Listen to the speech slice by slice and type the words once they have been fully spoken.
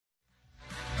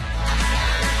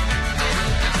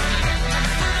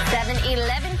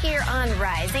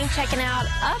morning, checking out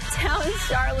uptown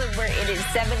Charlotte where it is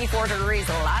 74 degrees,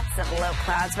 lots of low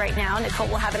clouds right now. Nicole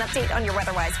will have an update on your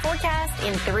weather-wise forecast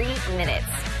in 3 minutes.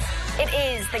 It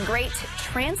is the great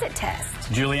transit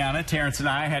test. Juliana, Terrence, and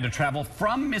I had to travel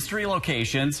from mystery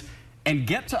locations and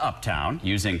get to uptown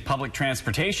using public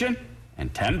transportation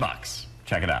and $10.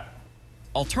 Check it out.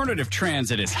 Alternative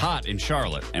transit is hot in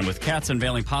Charlotte, and with Cats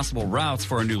unveiling possible routes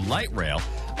for a new light rail,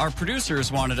 our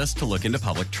producers wanted us to look into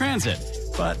public transit,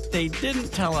 but they didn't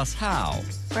tell us how.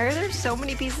 Why are there so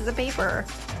many pieces of paper?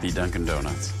 The Dunkin'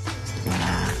 Donuts.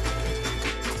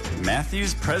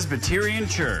 Matthews Presbyterian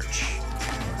Church.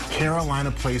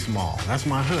 Carolina Place Mall. That's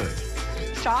my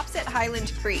hood. Shops at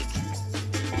Highland Creek.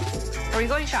 Are we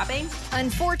going shopping?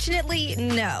 Unfortunately,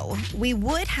 no. We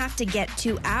would have to get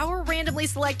to our randomly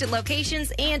selected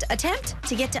locations and attempt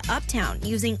to get to uptown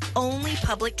using only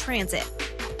public transit.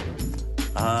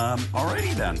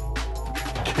 Alrighty then.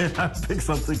 Can I pick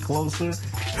something closer?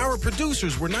 Our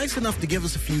producers were nice enough to give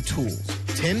us a few tools.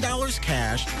 $10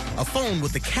 cash, a phone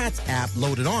with the Cats app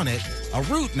loaded on it, a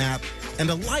route map, and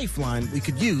a lifeline we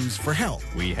could use for help.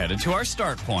 We headed to our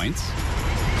start points.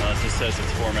 It just says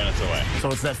it's 4 minutes away. So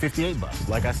it's that 58 bus,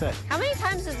 like I said. How many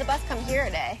times does the bus come here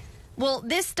a day? Well,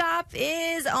 this stop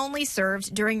is only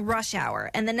served during rush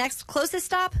hour, and the next closest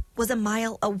stop was a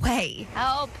mile away.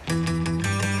 Help.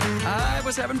 I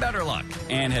was having better luck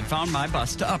and had found my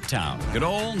bus to uptown. Good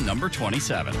old number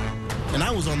 27. And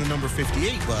I was on the number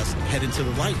 58 bus heading to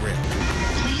the light rail.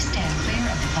 Please stand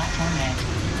clear of the platform edge.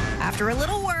 After a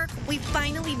little work, we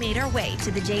finally made our way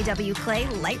to the J.W. Clay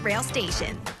light rail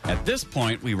station. At this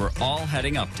point, we were all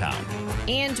heading uptown.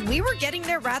 And we were getting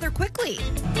there rather quickly.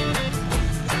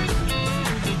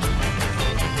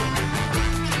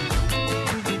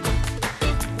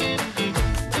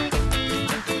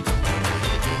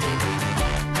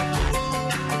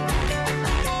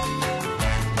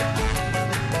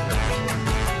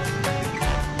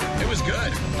 It was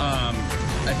good.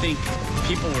 I think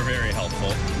people were very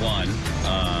helpful. One,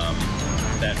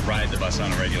 that ride the bus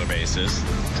on a regular basis.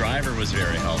 Driver was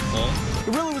very helpful.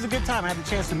 It really was a good time. I had the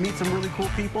chance to meet some really cool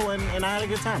people, and I had a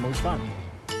good time. It was fun.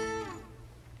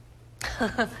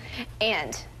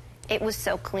 And it was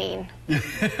so clean.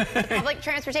 Public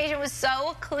transportation was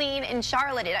so clean in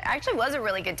Charlotte. It actually was a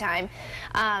really good time.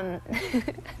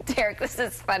 Derek, this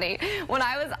is funny. When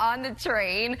I was on the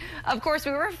train, of course,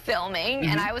 we were filming,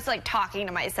 and I was like talking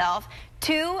to myself.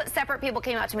 2 separate people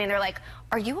came up to me, and they're like,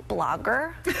 "Are you a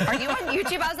blogger? Are you on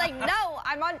YouTube?" I was like, "No,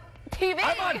 I'm on TV."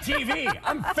 I'm on TV.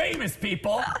 I'm famous,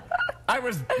 people. I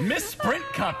was Miss Sprint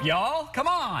Cup, y'all. Come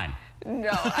on.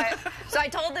 No, so I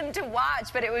told them to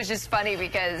watch, but it was just funny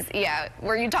because, yeah,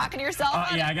 were you talking to yourself?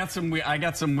 Yeah, I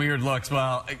got some weird looks.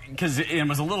 Well, because it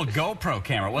was a little GoPro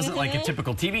camera. It wasn't like a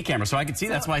typical TV camera, so I could see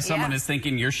that's why someone is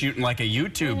thinking you're shooting like a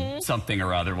YouTube something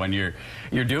or other when you're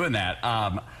doing that.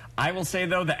 I will say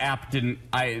though, the app didn't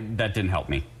help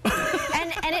me.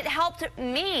 and it helped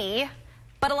me,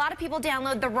 but a lot of people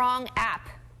download the wrong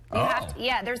app.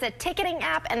 Yeah, there's a ticketing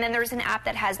app, and then there's an app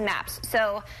that has maps.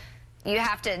 So you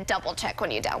have to double check when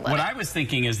you download it. What I was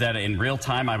thinking is that in real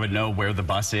time I would know where the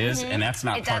bus is, and that's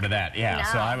not part of that. Yeah, no.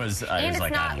 so I was like, it's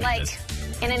not like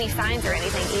in any signs or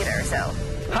anything either. So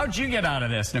how'd you get out of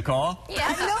this, Nicole?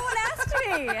 Yeah, no one asked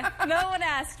me. No one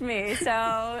asked me, so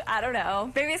I don't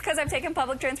know. Maybe it's because I've taken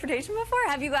public transportation before.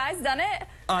 Have you guys done it?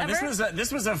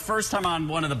 This was the first time on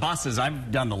one of the buses.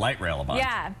 I've done the light rail a bunch.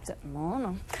 Yeah. So, I don't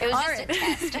know. it was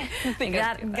just a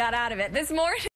test. Got out of it this morning.